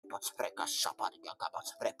Preka Shaparia Gaba,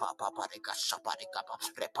 Repapa Parika Shaparia Gaba,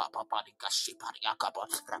 Repapa Parika Shiparia Gaba,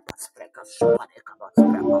 Preka Shaparia Gaba,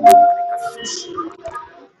 Repapa Parika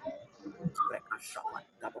Preka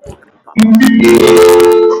Shaparia Gaba, Repapa Preka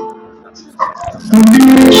Shaparia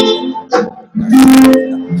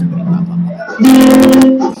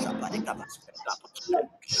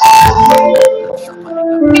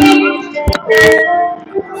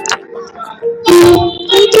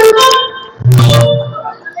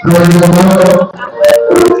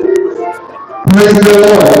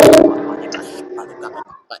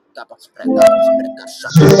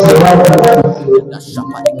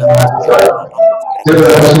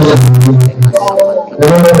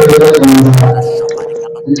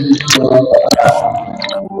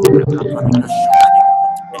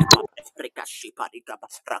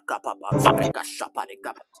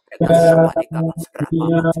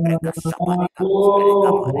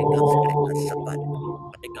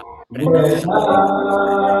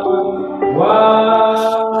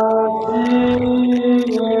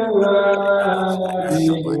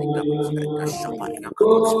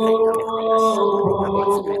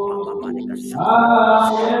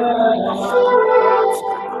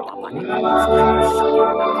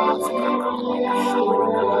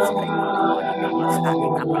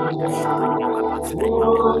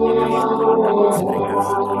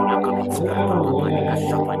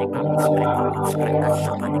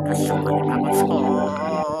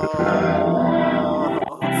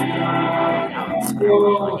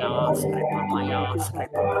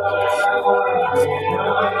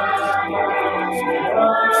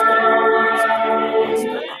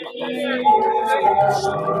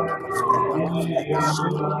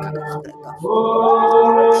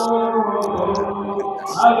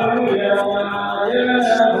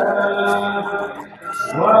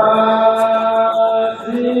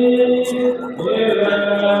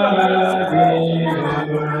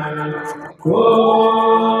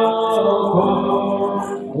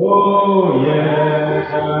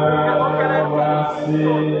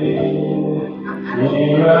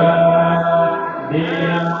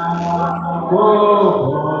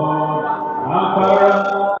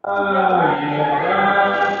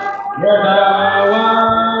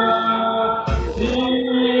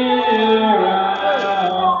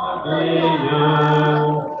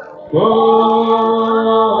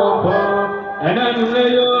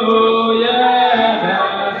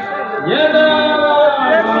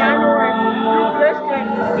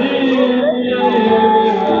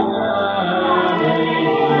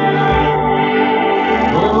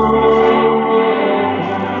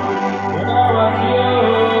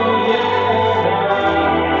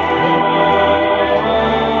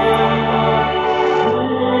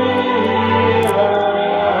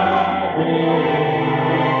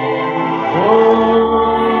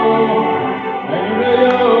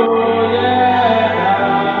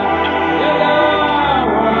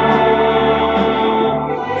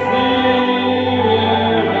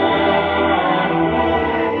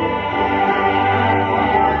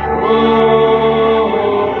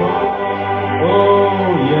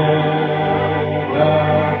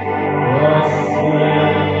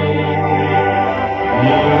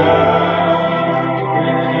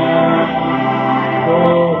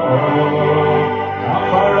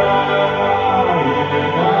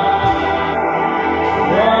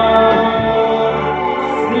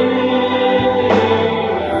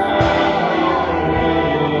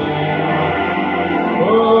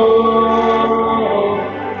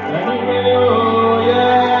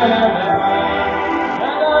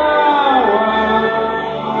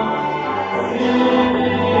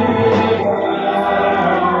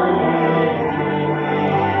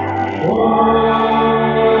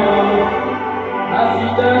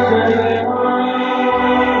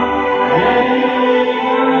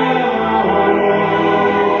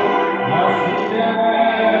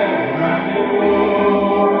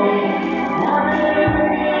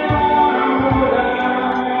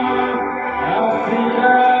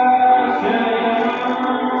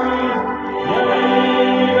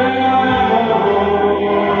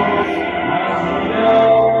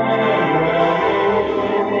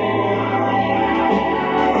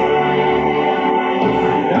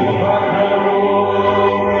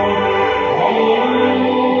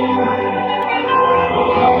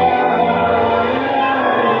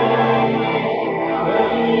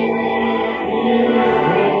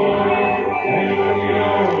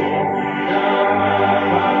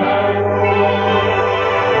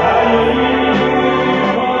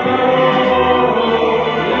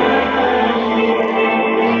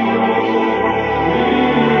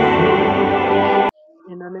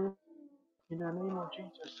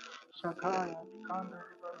Shakaya, Kanda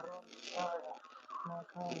Ribabron, Saya,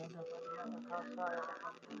 Nakaya, the Badiana Kasaya, the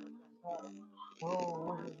Badiana Kasaya. Oh,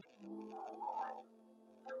 what is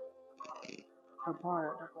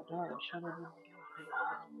Kapaya, the Badaya, Shadadu,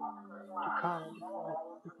 Tikaya, the Fire,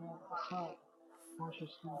 Tikaya, the Kasaya.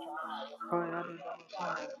 Precious Lord Jesus. Kaya de la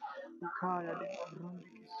Messiah. Ikaya de la Brundi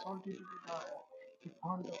ki Santi di Vidaya.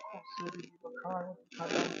 Ipanda Koseri di Bakaya di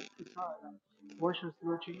Kadam Kisaya. Wash us,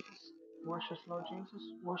 Lord Jesus. Wash us, Lord Jesus.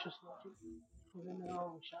 Wash us, Lord Jesus. Even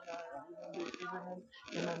now, Shaddai, even this evening,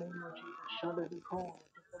 in the name of Jesus, Shaddai the Kong,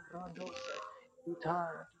 the Brandos,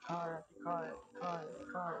 Tikaya, Tikaya, Tikaya, Tikaya,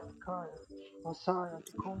 Tikaya, Tikaya, Messiah,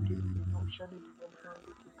 the Conti, the No Shaddai, the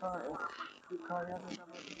Brandi, Tikaya, Tikaya, the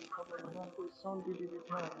Nabadi, Kababrandi, Sondi, the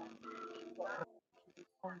Vitaya,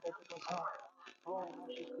 Oh,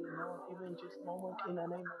 merciful Lord, even just moment in the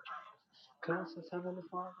name of Jesus. Cleanse us, Heavenly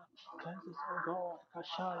Father. Cleanse us, oh God.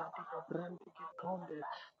 Kashaya, Tika Brandi, Kikonde,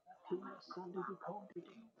 Tia Sandi, Kikonde,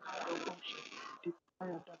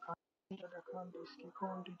 Tikaya, Takanda, Takandis,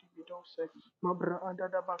 Kikonde, Vidose, Mabra under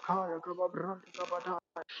the Bakaya, Kababrandi, Kabada.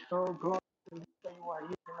 Oh God, that you are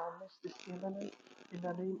here in our midst this evening. In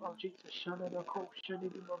the name of Jesus, Shada the Ko,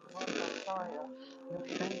 Shadi the Babranda Saya,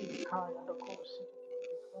 Nefendi the Kaya, the Ko, City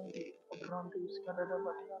the Kandi, the Brandi, Skada the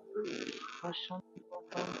Badiandu, Ashanti the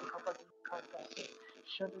Babranda Kabadi Kaya,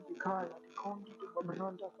 Shada the Kaya, the Kondi the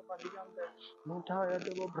Babranda Kabadianda, Montaya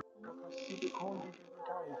the Babranda Kasi the Kondi the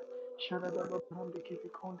Vidaya, Shada the Babranda Kipi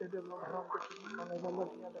Kondi the Babranda Kipi Kana the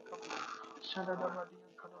Badianda Kabadi, Shada the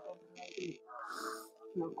Badianda Kabadi.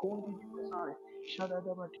 Makondi di Masai,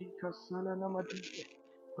 Shadada Matika, Sanana Matike,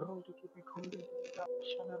 Bronto Kipikonde,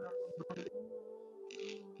 Shadada Bronte,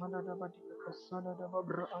 Manada Badia, Kasana da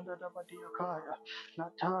Babra under the Badia Kaya,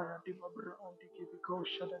 Nataya di Babra anti Kipiko,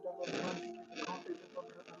 Shadada Babranti Kipikonde, the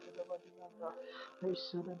Babra under the Badianda,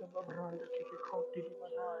 Nishada da Babra and the Kipikonde di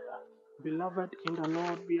Madaya. Beloved in the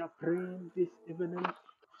Lord, we are praying this evening,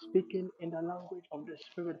 speaking in the language of the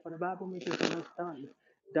Spirit. For the Bible makes us understand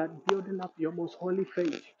that building up your most holy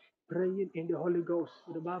faith, praying in the Holy Ghost.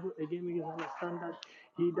 The Bible again makes us understand that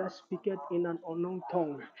he that speaketh in an unknown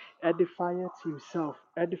tongue edifieth himself,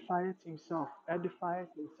 edifieth himself,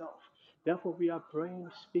 edifieth himself. Therefore, we are praying,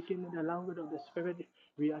 speaking in the language of the Spirit.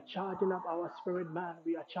 We are charging up our spirit man.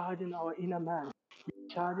 We are charging our inner man,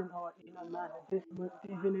 charging our inner man.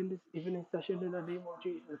 Even in this evening session, in the name of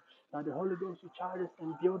Jesus, that the Holy Ghost will charge us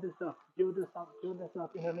and build us up, build us up, build us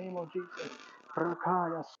up in the name of Jesus.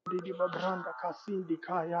 Rakaya, Sudi di Babranda, Kasindi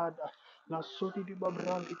Kayada, La Sudi di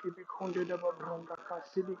Babrandi, Kibikonde de Babranda,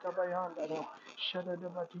 Kasidi Kabayanda, Shada de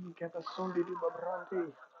Batika, Sundi di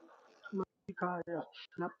Babrandi. Matikaya,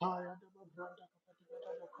 La Paya de Branda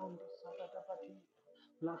Capatica da Condi Sata da Pati,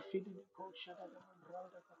 La Fidi di Cochada da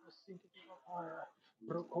Branda Capacity di Papaya,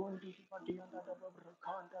 Brocondi di Padianda da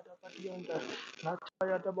Bracanda da Padianda, La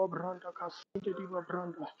Taya da Branda Cassiti di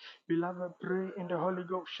Branda. Beloved, pray in the Holy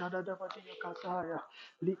Ghost, Shada da Patia Casaya,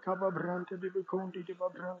 Licaba Branta di Bicondi di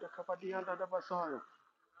Branda Capadianda da Basaya.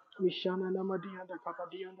 Mishana Namadia the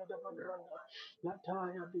Kapadia the Babranda,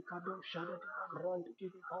 Lataya the Kado Shada the Babranda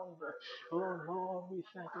Kibikonda. Oh Lord, we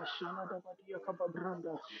thank you, Shana the Badia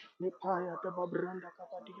Kababranda, Nepaya the Babranda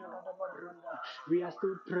Kapadia the Babranda. We are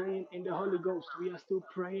still praying in the Holy Ghost. We are still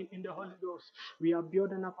praying in the Holy Ghost. We are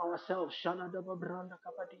building up ourselves. Shana the Babranda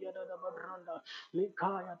Kapadia the Babranda,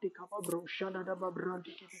 Lekaya the Kababro, Shana the Babranda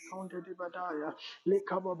Kibikonda the Badaya,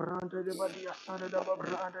 Lekababranda the Badia Sada the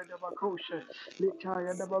Babranda the Bakosha.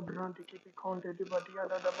 Litaya da Babrante Kipikonde di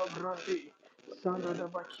Badiada da Babrante, Sanda da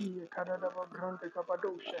Bakia, Kada da Babrante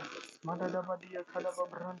Capadosha, Mada da Badia Kada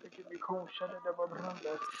Babrante Kipikon, Shada da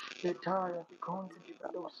Babrante, Litaya di Conde di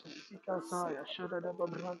Badosa, Sika Saya, Shada da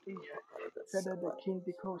Babrante, Feda the King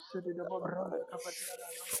because Sada da Babrante Capadiada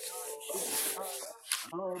Namataya, Shibikaya.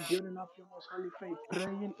 Oh, building up your most holy faith,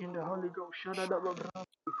 praying in the Holy Ghost, Shada da Babrante.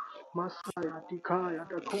 Masaya Tikaya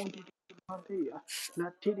the Conti di Bandia,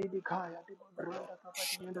 Latidi di Kaya di Babranda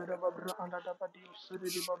Capati and the Babra and the Badio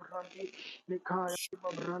Sudi di Babrandi, Nikaya di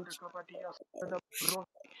Babranda Capatia Sada Bron,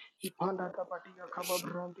 Ipanda da Badia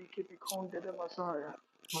Cababrandi, Kipiconde de Masaya,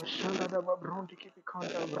 Mashanda da Babrondi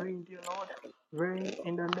Kipiconda, reign, dear Lord, reign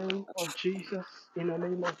in the name of Jesus, in the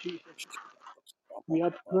name of Jesus. We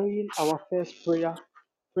are praying our first prayer,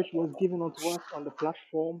 which was given unto us on the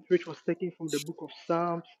platform, which was taken from the book of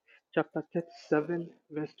Psalms, chapter 37,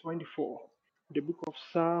 verse 24. The book of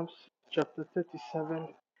Psalms, chapter 37,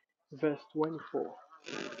 verse 24.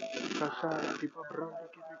 Kashaya di babrandi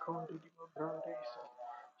ki bikondi di babrandi sa.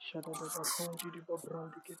 Shada da bakondi di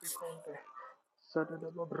babrandi ki bikonde. Sada da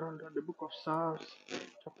babranda, the book of Psalms,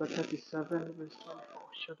 chapter 37, verse 24.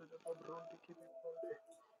 Shada da babrandi ki bikonde.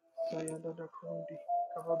 Saya da da kondi.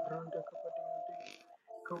 Kaba branda kaba diante.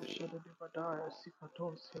 Kaushada de badaya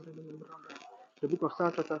sikaton selene branda. The book of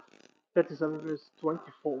Psalms chapter 37 verse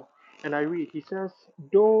 24. And I read, he says,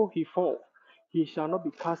 though he fall, he shall not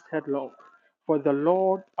be cast headlong, for the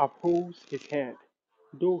Lord upholds his hand.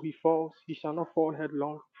 Though he falls, he shall not fall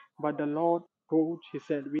headlong, but the Lord holds his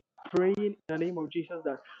hand. We are praying in the name of Jesus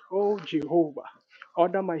that, oh Jehovah,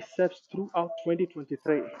 order my steps throughout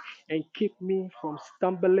 2023 and keep me from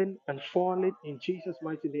stumbling and falling in Jesus'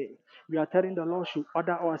 mighty name. We are telling the Lord should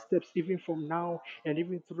order our steps even from now and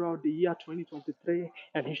even throughout the year 2023,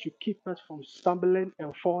 and He should keep us from stumbling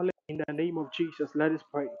and falling in the name of Jesus. Let us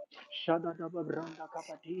pray. Shadadaba branda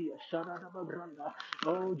kapatia, shadadaba branda.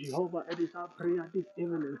 Oh Jehovah, it is our prayer this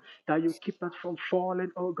evening that you keep us from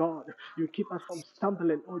falling, oh God. You keep us from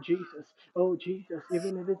stumbling, oh Jesus. Oh Jesus,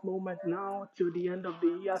 even in this moment now till the end of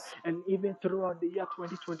the year and even throughout the year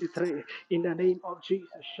 2023, in the name of Jesus.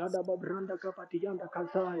 Shadaba branda kapatianda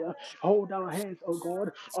kazaya. Hold our hands, oh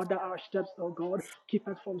God. Order our steps, oh God. Keep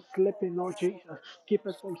us from slipping, Lord Jesus. Keep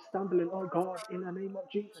us from stumbling, oh God, in the name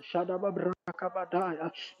of Jesus. Shadaba branda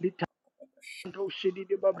kabadaya. Do shidi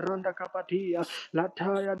de babranda kapatia,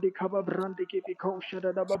 lataya de kababrandi kibiko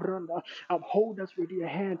shada da babranda. Uphold us with your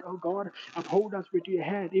hand, oh God. Uphold us with your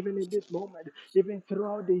hand, even in this moment, even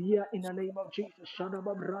throughout the year, in the name of Jesus. Shada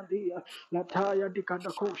babrandia, lataya de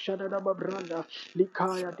kadako shada da babranda,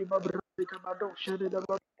 likaya de babrandi kabado shada da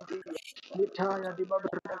babrandia, litaya de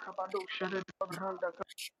babranda kabado shada da babranda,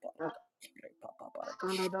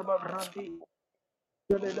 skanda da babrandi.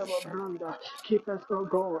 Keep us, oh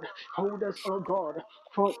God. Hold us, oh God.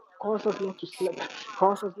 For cause us not to slip,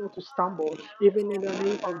 cause us not to stumble, even in the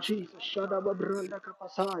name of Jesus. Shadaba branda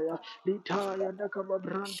kapasaya, litaya dakaba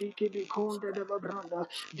brandi kibikonde deba branda.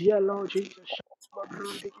 Dear Lord Jesus, shadaba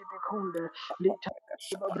brandi kibikonde, litaya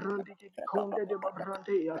deba brandi kibikonde deba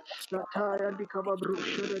brandia, lataya dikaba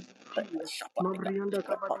brusha de Mabrianda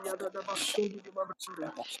kabadia deba sundi deba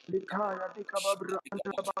branda, litaya dikaba branda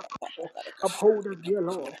deba kusha. Uphold us, dear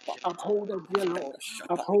Lord. Uphold us, dear Lord.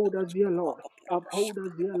 Uphold us, dear Lord. Uphold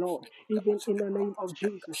us, dear Lord. Even in the name of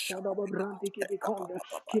Jesus. Shadababrandi kibikonda.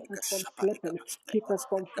 Keep us from slipping. Keep us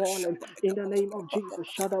from falling. In the name of Jesus.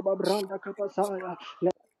 Shadababranda kapasaya.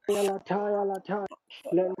 Lataya lataya.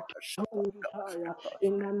 Lataya.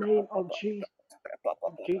 In the name of Jesus.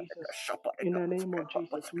 Jesus. In the name of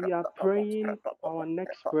Jesus. We are praying our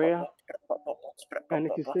next prayer. And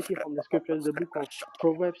it is taken from the scriptures, the book of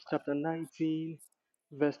Proverbs, chapter 19,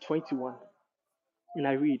 verse 21. And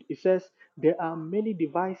I read, it says, there are many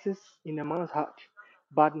devices in a man's heart,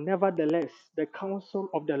 but nevertheless, the counsel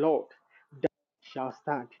of the Lord that shall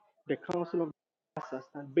stand. The counsel of the Lord shall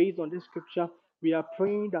stand. Based on this scripture, we are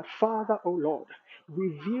praying that, Father, O Lord,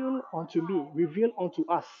 reveal unto me, reveal unto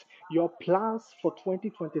us your plans for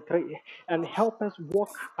 2023 and help us walk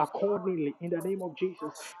accordingly in the name of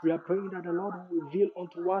Jesus. We are praying that the Lord will reveal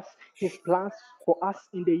unto us his plans for us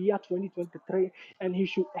in the year 2023 and he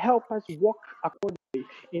should help us walk accordingly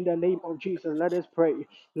in the name of Jesus. Let us pray.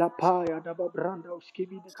 La paya da babranda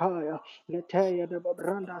skibi de kaya. Leteya da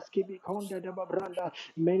babranda skibi konda da babranda.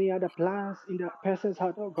 Many other plans in the person's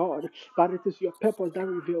heart, oh God, but it is your purpose that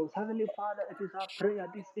reveals. Heavenly Father, it is our prayer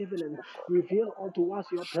this evening. Reveal unto us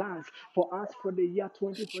your plans for us for the year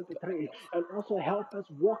 2023 and also help us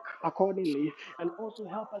walk accordingly and also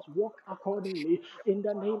help us walk accordingly in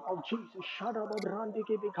the name of Jesus.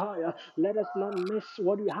 Shadababrandikibikaya. Let us not miss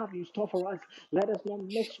what you have in store for us. Let us not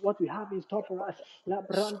miss what you have in store for us. La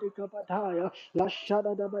brandikabataya, la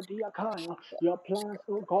shadadabadiakaya. Your plans,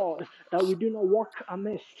 oh God, that we do not walk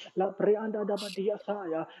amiss. La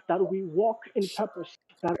breandadabadiasaya, that we walk in purpose.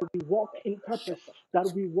 That we walk in purpose.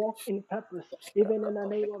 That we walk in purpose. Even in the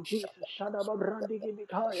name of Jesus.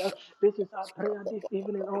 Shadababrandigibikaya. This is our prayer this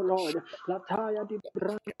evening, oh Lord. Lataya di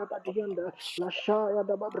branda badianda, Lashaya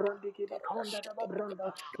da babrandi kibikonda da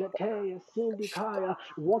babranda, Leteya sindikaya,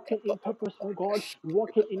 walking in purpose, oh God,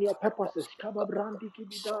 walking in your purposes. Kababrandi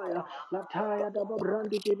kibidaya, Lataya da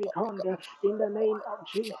babrandi kibikonda, in the name of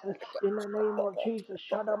Jesus, in the name of Jesus.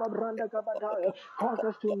 Shada babranda kabadaya. Cause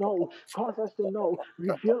us to know,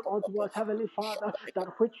 reveal unto us, Heavenly Father, that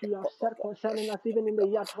which you have said concerning us even in the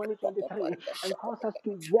year 2023, and cause us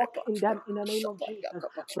to walk in them in the name of Jesus.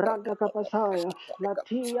 Branda kapasaya,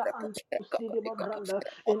 Latia and Sidima Branda,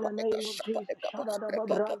 in the name of Jesus. Shada da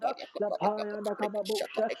babranda, La Paya da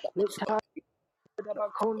kababosha, Litaya da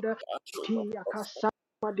bakonda, Tia kasa.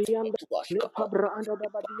 Madianda to us, Kappa, Lepabra under the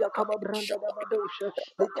Papa, Badia Papa, Kababranda the Shapa, Badosha, Papa,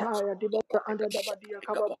 Litaya Papa, Dibabra under the Shapa, Badia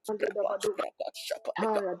Kappa, Kababranda the Rapa, Badosha. Rapa, Shapa,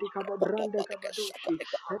 Taya di Kappa, kababranda Papa, Shapa, kabadoshi.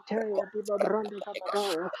 Rapa, Taya di babranda Rapa,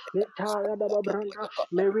 kabadaya. Shapa, Taya da babranda. Kappa,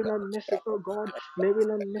 May we not miss it, Rapa, oh God. May we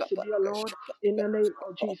not miss it, Kappa, dear Lord. Shapa, In the name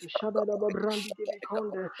of Rapa, Jesus. Shada da babrandi Shapa,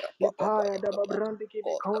 Kappa, kibikonde. Rapa, Lepaya da Kappa, babrandi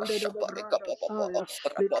Ora, kibikonde da Shapa, babranda Kappa, saya.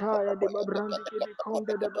 Rapa, Letaya di Kappa, babrandi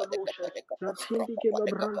kibikonde da babosha. Latindi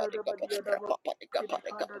kibabranda da badia da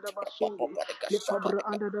kibikanda da basundi. Lepabra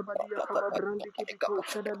anda da badia kababrandi kibiko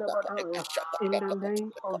shada da badaya. In the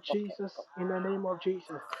name of Jesus. In the name of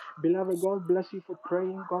Jesus. Beloved, God bless you for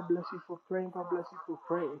praying. God bless you for praying. God bless you for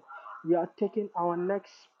praying. We are taking our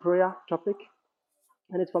next prayer topic,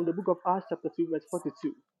 and it's from the book of Acts, chapter 2, verse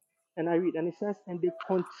 42. And I read, and it says, and they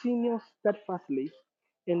continue steadfastly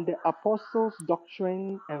in the apostles'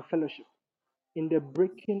 doctrine and fellowship, in the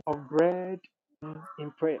breaking of bread and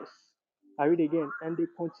in prayers. I read again, and they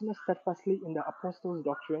continue steadfastly in the apostles'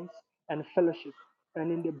 doctrines and fellowship,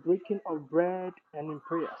 and in the breaking of bread and in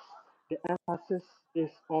prayers. The emphasis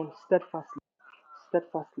is on steadfastly,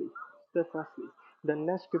 steadfastly, steadfastly. The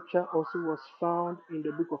next scripture also was found in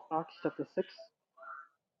the book of Acts, chapter 6.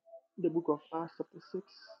 The book of Acts, chapter 6.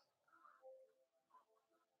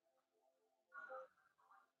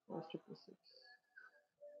 Acts, chapter 6.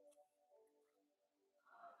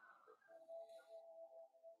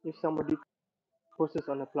 If somebody posts this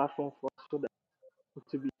on a platform for us so that it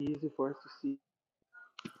will be easy for us to see.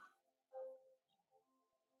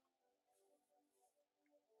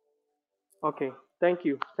 Okay, thank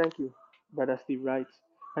you, Brother Steve writes.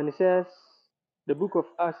 And it says, the book of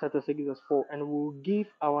Acts, chapter 6, verse 4, and we'll give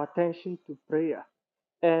our attention to prayer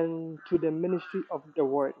and to the ministry of the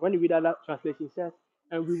word. When you read that translation, it says,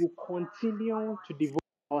 and we will continue to devote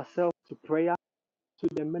ourselves to prayer, to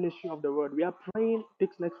the ministry of the word. We are praying this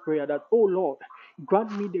next prayer that, oh Lord,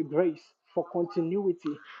 grant me the grace for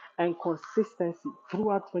continuity and consistency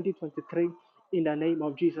throughout 2023 in the name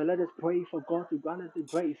of Jesus. Let us pray for God to grant us the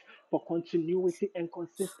grace for continuity and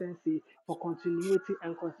consistency. For continuity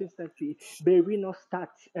and consistency. May we not start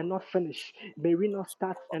and not finish. May we not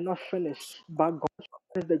start and not finish. But God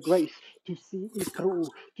has the grace to see it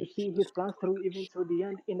through, to see his plans through even to the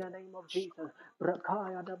end in the name of Jesus.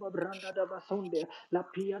 Brakaya daba branda daba sonde, la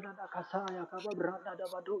pia daba kasaya kaba branda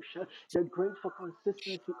daba dosha. The grace for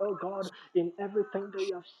consistency, oh God, in everything that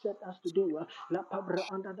you have set us to do. La pabra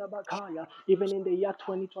anda daba kaya, even in the year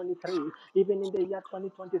 2023, even in the year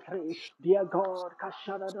 2023, dear God,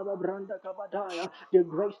 kashada daba branda kabadaya, the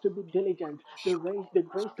grace to be diligent, the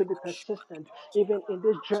grace to be persistent, even in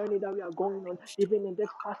this journey that we are going on, even in this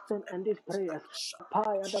fasting and these prayers.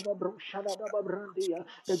 Paya daba bro, shada daba brandia,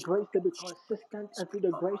 the grace to be consistent and to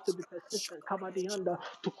the grace to be persistent. Kabadianda,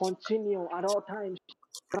 to continue at all times.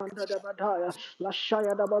 Branda da badaya, la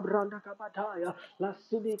shaya da babranda kabadaya, la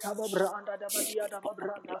sidi kababranda da badia da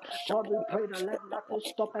babranda. God, we pray that let nothing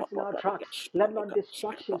stop us in our tracks. Let not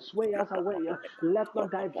distractions sway us away. Let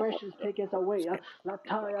not diversions take us away. La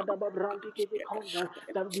taya da babrandi kibikonda,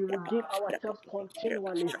 that we will give ourselves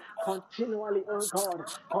continually, oh God,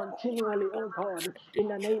 continually, oh God, in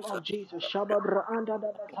the name of Jesus. Shababra anda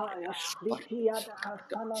da bataya, litia da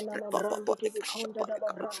kasala na mabrandi kibikonda da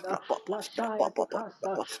babranda, la shaya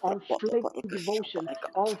tikasa, unflinching devotion,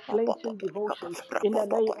 unflinching devotion, in the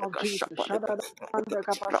name of Jesus. Shada da anda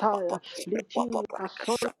kapataya, liti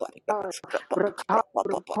kasonda, braka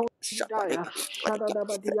brakondaya, shada da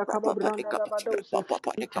badia kababranda da badose,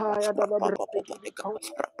 litaya da babrandi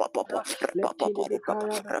kibikonda. Letini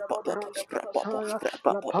bikaya da da babranda kabasaya,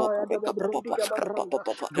 la paya da babrundi kababranda.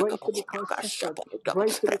 Grace to be consistent,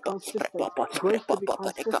 grace to be consistent, grace to be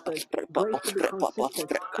consistent, grace to be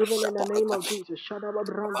consistent, even in the name of Jesus. Shada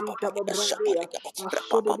babrandi kababrandia, la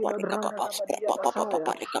sudi di babranda kabadia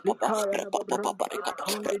basaya, likaya da babrandi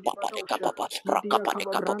kibikonde di badosha, lidia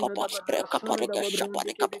kababranda da badia sana da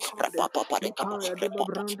babrandi kibikonde, lipaya da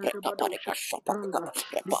babranda kabadosha. Branda,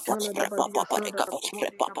 Litana da Badia Sada da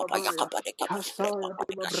Barundi Kababaya, Kasaya de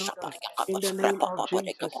Babranda, in the name of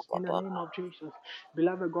Jesus, in the name of Jesus.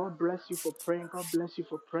 Beloved, God bless you for praying, God bless you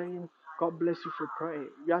for praying, God bless you for praying.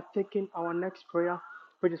 We are taking our next prayer,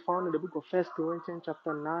 which is found in the book of First Corinthians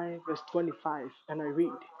chapter 9, verse 25, and I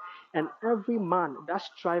read, and every man that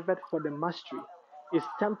striveth for the mastery is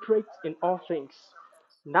temperate in all things.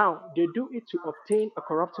 Now they do it to obtain a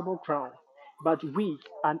corruptible crown, but we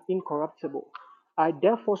an incorruptible. I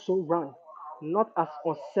therefore so run, not as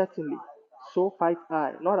uncertainly, so fight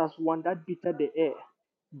I, not as one that beateth the air,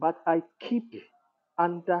 but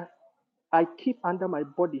under I keep under my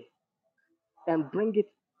body and bring it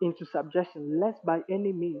into subjection, lest by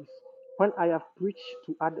any means, when I have preached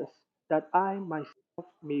to others, that I myself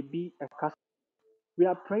may be a castaway. We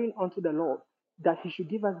are praying unto the Lord that He should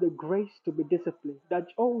give us the grace to be disciplined. That,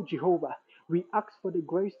 oh Jehovah, we ask for the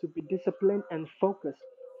grace to be disciplined and focused.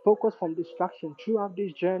 Focus from distraction throughout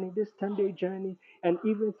this journey, this 10-day journey, and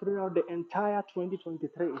even throughout the entire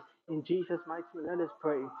 2023. In Jesus' mighty name, let us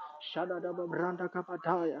pray. Shadadaba branda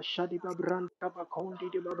kapataya, shadiba branda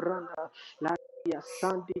kapakondi diba branda, la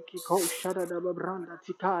sandi kiko shadadaba branda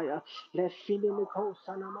tikaya, le fili ko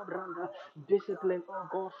sanama branda. Discipline, oh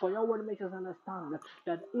God, for your word makes us understand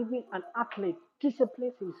that even an athlete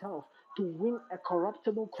disciplines himself to win a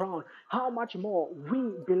corruptible crown. How much more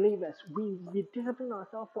we believers, we discipline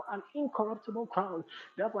ourselves for an incorruptible crown.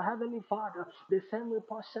 Therefore, Heavenly Father, the same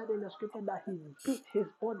report said in the scripture that He beat His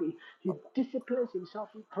body, He disciplines Himself.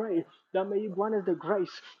 We pray that may you grant us the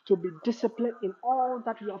grace to be disciplined in all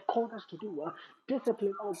that you have called us to do.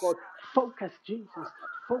 Discipline, oh God, focus, Jesus,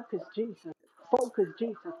 focus, Jesus. Focus,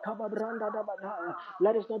 Jesus.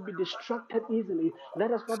 Let us not be distracted easily.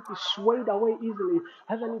 Let us not be swayed away easily.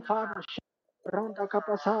 Heavenly Father, Randa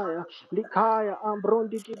kapasaya, likaya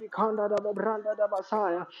ambrondi kibi kanda da babranda da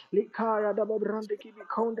basaya, likaya da babrandi kibi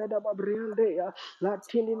konda da babriandea,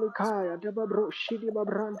 latini likaya da babro shidi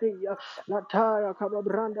babrandia, lataya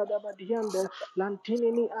kababranda da badiande,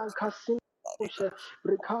 lantini ni ankasin.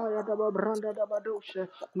 Brikaya da babranda da badoshe,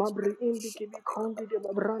 mabri indi kibi kondi de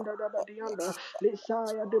babranda da badianda,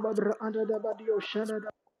 lisaya de babranda da badio shada da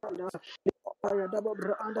banda.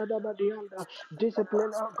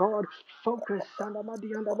 Discipline, oh God, focus,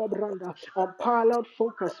 Sandamadianda Babranda, unparalleled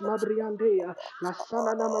focus, Mabriandea, La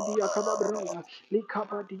Sana Namadia Kababranda,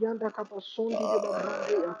 Likapa Dianda Kapasundi de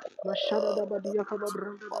Babrandea, Mashada da Badia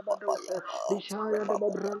Kababranda da Badosa, Lishaya da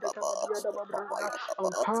Babranda Kabadia da Babranda,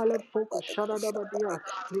 unparalleled focus, Shada da Badia,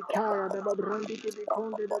 Likaya da Babrandi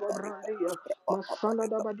Kibikonde da Babrandia, Masana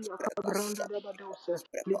da Badia Kabranda da Badosa,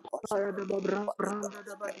 Lipaya da Babranda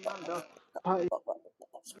da Badianda.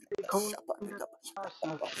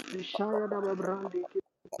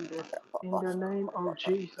 In the name of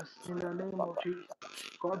Jesus, in the name of Jesus.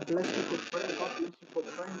 God bless you for praying. God bless you for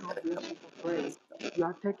praying. God bless you for praying. We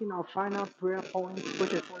are taking our final prayer point,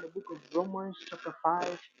 which is from the book of Romans, chapter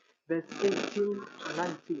 5, verse 18 to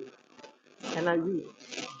 19. And I read,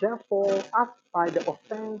 therefore, as by the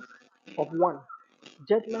offense of one,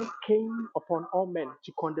 judgment came upon all men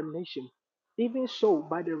to condemnation, even so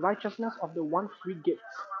by the righteousness of the one free gift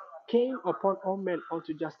came upon all men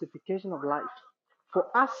unto justification of life. For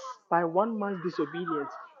as by one man's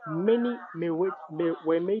disobedience many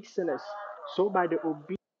were made sinners, so by the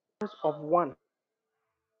obedience of one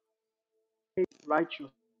made righteous.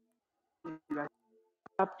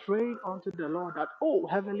 I prayed unto the Lord that, oh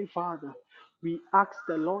Heavenly Father, we ask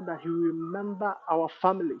the Lord that He remember our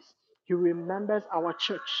families, He remembers our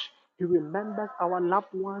church, He remembers our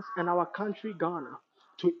loved ones and our country, Ghana,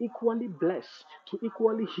 to equally bless, to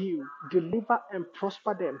equally heal, deliver, and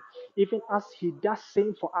prosper them, even as He does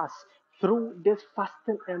same for us. Through this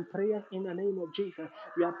fasting and prayer in the name of Jesus,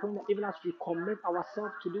 we are praying that even as we commit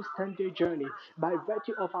ourselves to this 10-day journey, by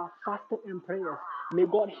virtue of our fasting and prayers, may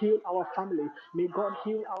God heal our family, may God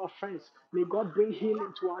heal our friends, may God bring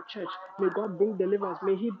healing to our church, may God bring deliverance,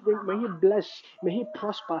 may He bless, may He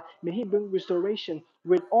prosper, may He bring restoration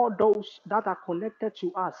with all those that are connected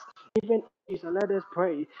to us, even Jesus. Let us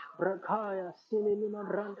pray. Brakaya, Sinima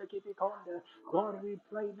Branda Kipikonda. God, we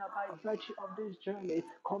pray that by virtue of this journey,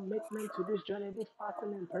 commitment to this journey, this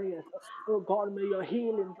fasting and prayers, oh God, may your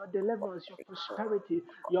healing, your deliverance, your prosperity,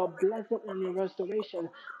 your blessing and your restoration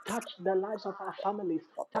touch the lives of our families,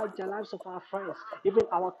 touch the lives of our friends, even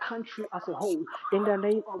our country as a whole. In the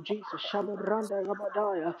name of Jesus, Shababranda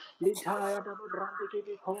Rabadaya, Litaya Dababrandi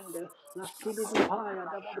Kibikonda, La Fidi Paya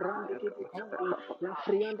Dababrandi Kibikonda, La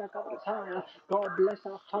Frianda Kabasaya. God bless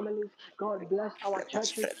our families, God bless our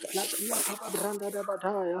churches. La Tia Kababranda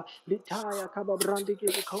Dabadaya, Litaya Kababrandi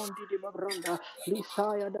Kibikondi Dibabranda,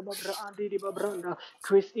 Lisaya Dababrandi Dibabranda.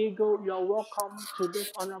 Chris Eagle, you are welcome to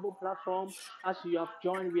this honorable platform. As you have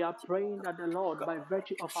joined, we are praying that the Lord, by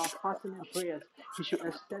virtue of our fasting and prayers, He should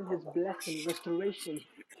extend His blessing, restoration,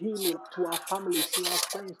 healing to our families, to our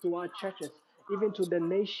friends, to our churches, even to the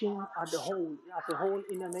nation as a whole,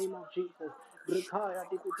 in the name of Jesus. Brikaya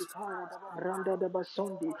dipikaya randa da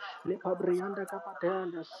basondi lepa brianda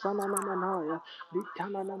kapatenda sana namanaya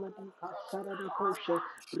litana namadika sara da koshe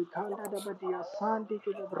brikanda da badia sandi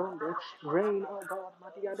ke bronde rain, oh God,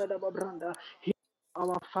 madia da babranda.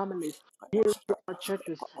 our families, healing to our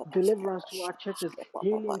churches, deliverance to our churches,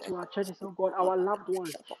 healing to our churches, oh God, our loved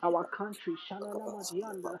ones, our country. Shalala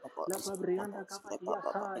Madianda, La Pabrianda Kapadia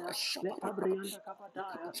Saya, La Pabrianda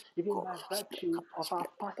Kapadaya, even by virtue of our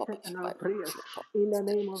fasting and our prayers, in the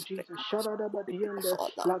name of Jesus. Shalada Badianda,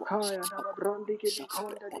 La Kaya, Daba Brandi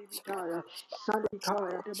Kibikonda Dibitaya,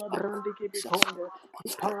 Salikaya, Daba Brandi Kibikonda,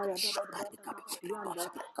 Ipaya, Daba Branda Kabadianda,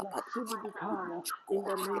 La Sidibikaya, in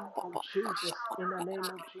the name of Jesus, in the name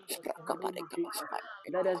of Jesus, in the name of Jesus.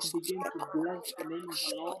 Let us begin to bless the name of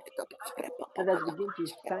the Lord. Let us begin to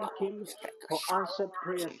thank Him for answered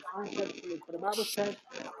prayers. Answered prayers. For the Bible says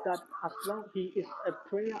that as long He is a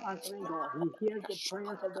prayer answering God, He hears the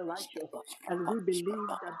prayers of the righteous. And we believe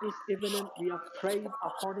that this evening we have prayed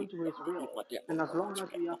according to His will. And as long as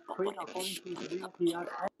we have prayed according to His will, He has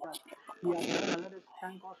heard us. He has heard us. Let us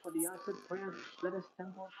thank God for the answered prayers. Let us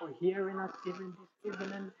thank God for hearing us even this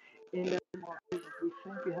evening. In the name of Jesus, we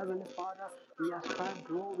thank you, Heavenly Father. We ascribe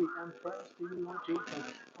glory and praise to you, Lord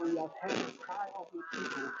Jesus, for you have heard the cry of your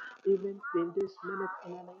people, even in this minute,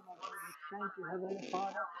 in the name of Jesus. Thank you, Heavenly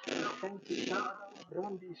Father. We thank you, Shabbat,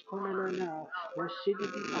 Brandi, Skonelena, Rashidi,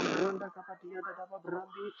 Ambranda, Kapadia, Daba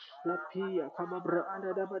Brandi, Lapia, Kababra,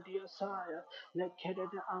 Anda, Daba Dia, Lekeda,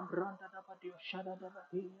 Ambranda, Daba Dio, Shada, Daba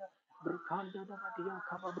Dia. Brukanda Dabadia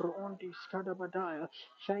Kababrondi Skadabadaya.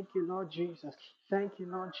 Thank you, Lord Jesus. Thank you,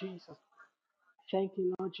 Lord Jesus. Thank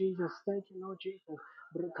you, Lord Jesus. Thank you, Lord Jesus.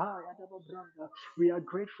 Brukaya Dababranda. We are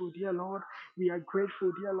grateful, dear Lord. We are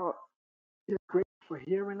grateful, dear Lord. We are grateful for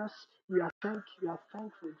hearing us. We are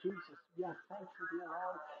thankful, Jesus. We are thankful, dear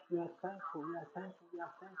Lord. We are thankful, we are thankful, we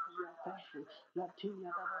are thankful, we are thankful.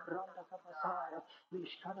 Latinya daba branda kapasaya.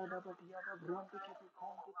 Lishkana daba diaba brandi kipi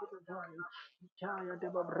kondi kipi daya. Kaya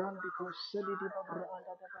daba brandi koseli daba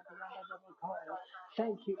branda daba diaba daba kaya.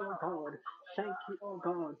 Thank you, oh God. Thank you, oh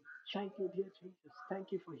God. Thank you, dear Jesus.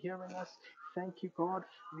 Thank you for hearing us. Thank you, God.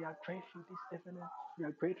 We are grateful this evening. We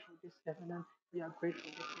are grateful this evening. We are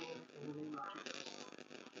grateful this evening in the name of Jesus.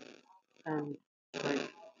 And pray.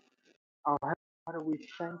 Our Heavenly Father, we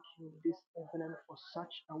thank you this evening for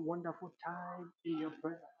such a wonderful time in your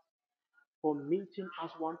presence, for meeting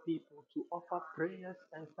as one people to offer prayers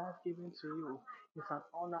and thanksgiving to you. It's an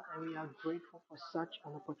honor and we are grateful for such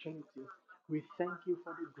an opportunity. We thank you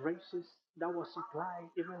for the graces that was supplied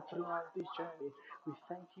even throughout this journey. We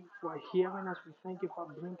thank you for hearing us. We thank you for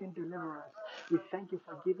bringing deliverance. We thank you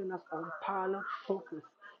for giving us unparalleled focus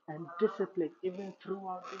and discipline even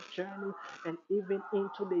throughout this journey and even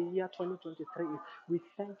into the year 2023. We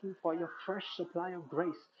thank you for your fresh supply of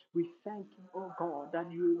grace. We thank you, oh God,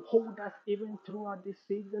 that you hold us even throughout this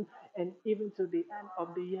season and even to the end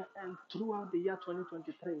of the year and throughout the year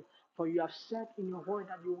 2023. For you have said in your word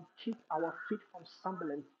that you will keep our feet from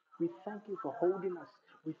stumbling. We thank you for holding us.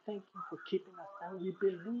 We thank you for keeping us. And we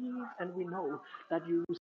believe and we know that you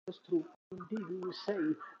will see us through. Indeed, we will say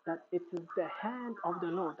that it is the hand of the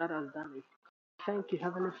Lord that has done it. Thank you,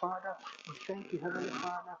 Heavenly Father. We thank you, Heavenly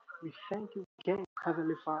Father. We thank you again,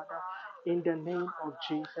 Heavenly Father. In the name of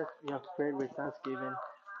Jesus, we have prayed with thanksgiving.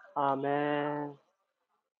 Amen.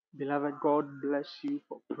 Beloved, God bless you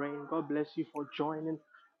for praying. God bless you for joining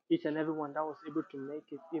each and everyone that was able to make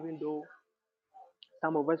it, even though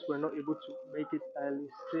some of us were not able to make it early.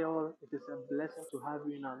 Still, it is a blessing to have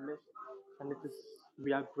you in our midst, and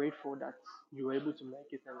we are grateful that you were able to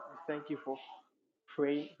make it, and we thank you for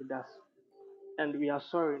praying with us. And we are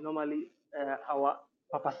sorry. Normally, our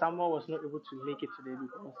Papa Samuel was not able to make it today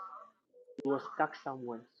because he was stuck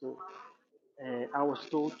somewhere. So I was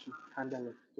told to handle it.